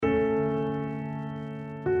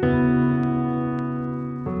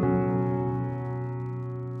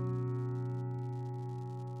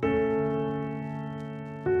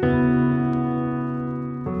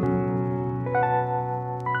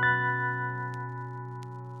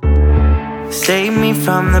Save me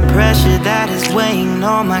from the pressure that is weighing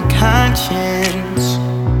on my conscience.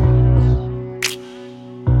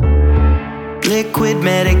 Liquid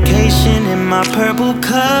medication in my purple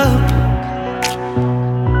cup.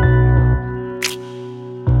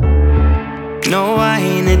 No, I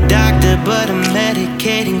ain't a doctor, but I'm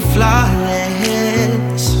medicating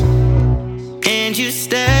flawless. And you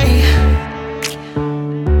stay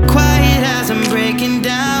quiet as I'm breaking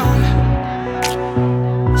down.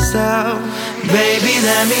 So, baby,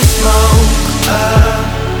 let me smoke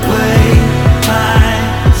away my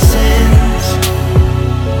sins.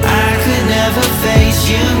 I could never face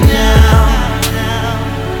you now,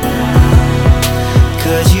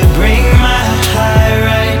 'cause you bring my high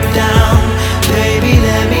right down. Baby,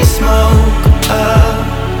 let me smoke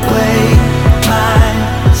away my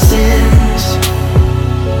sins.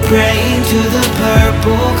 Praying to the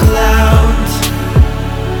purple clouds.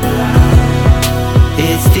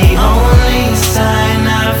 It's the only sign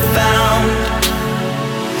I've found.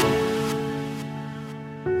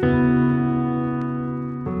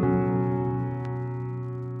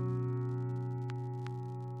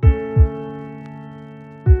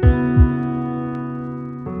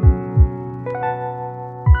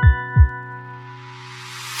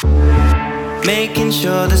 Making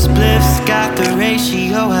sure the spliff's got the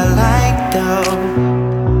ratio I like though.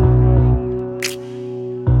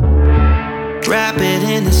 Wrap it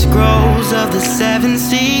in the scrolls of the 7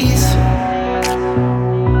 seas.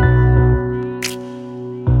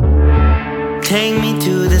 Take me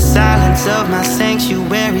to the silence of my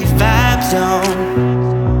sanctuary vibe zone.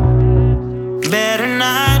 Better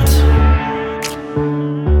not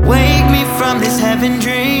wake me from this heaven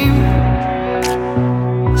dream.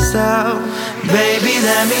 So, baby,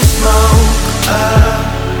 let me smoke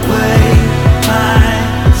away my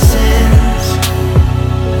sins.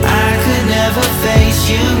 I could never face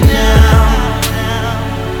you now,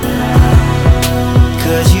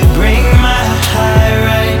 'cause you bring my high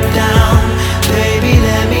right down. Baby,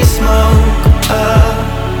 let me smoke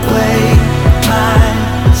away my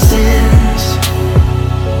sins.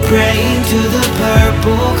 Praying to the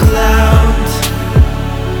purple clouds.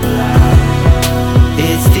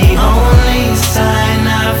 It's the only sign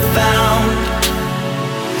I've found.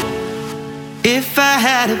 If I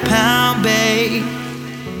had a pound, babe,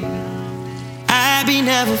 I'd be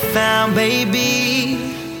never found, baby.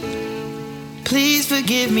 Please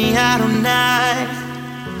forgive me, I don't know.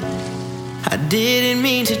 I didn't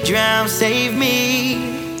mean to drown, save me.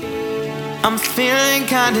 I'm feeling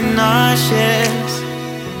kinda nauseous,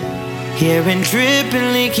 hearing dripping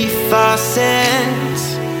leaky faucets.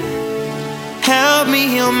 Help me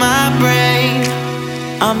heal my brain,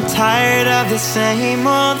 I'm tired of the same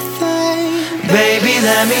old thing. Baby,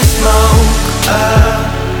 let me smoke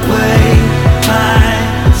away my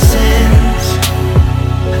sins.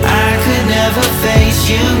 I could never face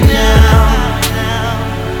you now,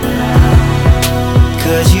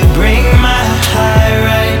 'cause you bring my high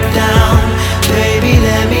right down. Baby,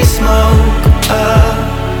 let me smoke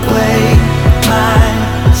away my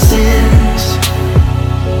sins.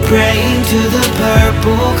 Praying to the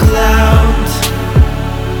purple clouds.